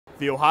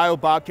The Ohio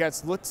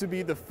Bobcats look to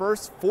be the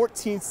first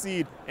 14th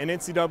seed in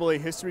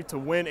NCAA history to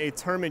win a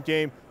tournament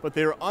game, but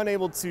they were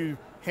unable to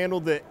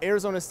handle the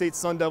Arizona State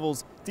Sun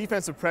Devils'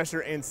 defensive pressure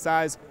and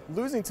size,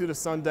 losing to the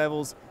Sun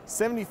Devils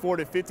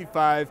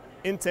 74-55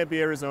 in Tempe,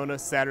 Arizona,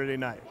 Saturday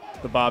night.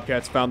 The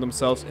Bobcats found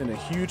themselves in a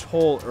huge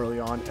hole early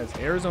on as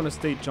Arizona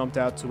State jumped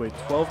out to a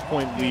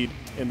 12-point lead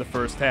in the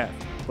first half,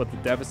 but the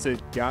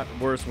deficit got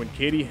worse when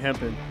Katie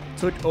Hempen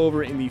took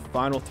over in the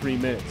final 3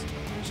 minutes.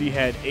 She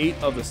had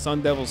 8 of the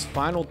Sun Devils'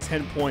 final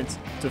 10 points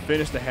to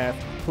finish the half,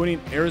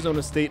 putting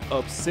Arizona State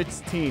up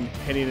 16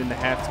 heading into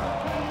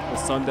halftime. The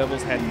Sun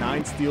Devils had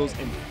 9 steals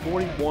and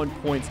 41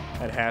 points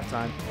at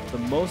halftime, the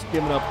most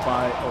given up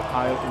by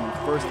Ohio in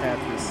the first half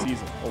this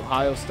season.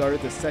 Ohio started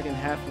the second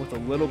half with a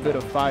little bit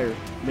of fire,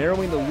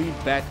 narrowing the lead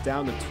back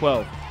down to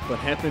 12, but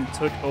Hempen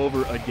took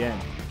over again.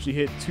 She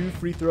hit 2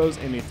 free throws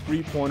and a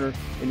 3-pointer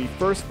in the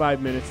first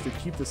 5 minutes to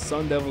keep the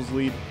Sun Devils'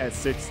 lead at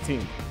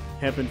 16.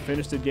 Hempen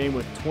finished the game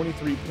with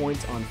 23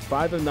 points on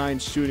 5 of 9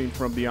 shooting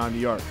from beyond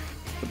the arc.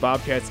 The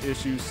Bobcats'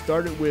 issues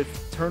started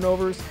with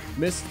turnovers,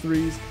 missed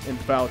threes, and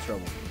foul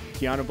trouble.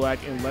 Kiana Black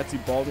and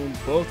Letzi Baldwin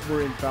both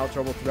were in foul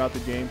trouble throughout the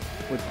game,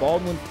 with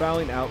Baldwin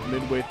fouling out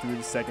midway through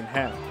the second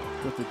half.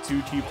 With the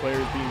 2 key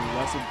players being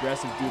less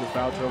aggressive due to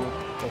foul trouble,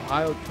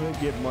 Ohio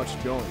couldn't get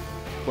much going.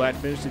 Black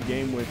finished the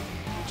game with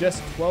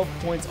just 12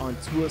 points on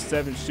 2 of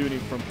 7 shooting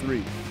from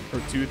 3.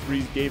 Her 2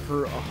 threes gave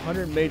her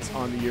 100 makes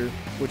on the year,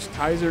 which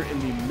ties her in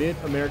the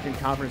Mid-American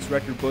Conference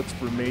record books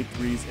for made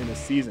threes in a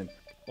season.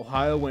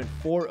 Ohio went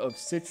 4 of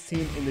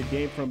 16 in the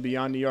game from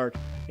beyond the arc,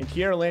 and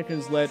Kiara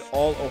Lampkins led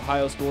all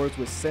Ohio scorers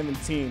with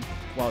 17,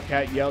 while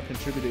Kat Yell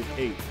contributed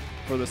 8.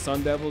 For the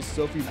Sun Devils,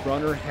 Sophie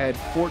Brunner had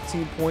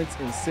 14 points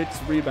and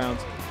 6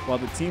 rebounds, while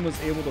the team was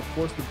able to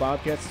force the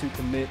Bobcats to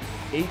commit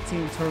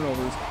 18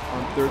 turnovers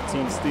on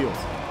 13 steals.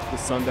 The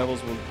Sun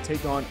Devils will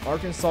take on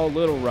Arkansas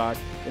Little Rock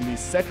in the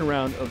second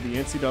round of the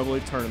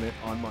NCAA Tournament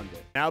on Monday.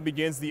 Now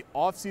begins the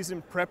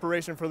off-season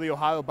preparation for the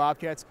Ohio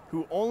Bobcats,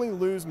 who only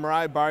lose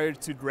Mariah Barrier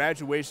to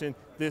graduation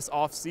this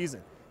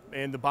off-season.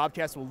 And the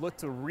Bobcats will look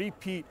to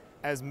repeat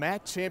as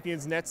MAC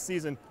champions next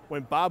season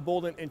when Bob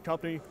Bolden and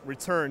company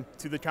return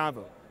to the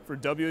Convo. For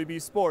WAB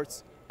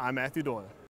Sports, I'm Matthew Doyle.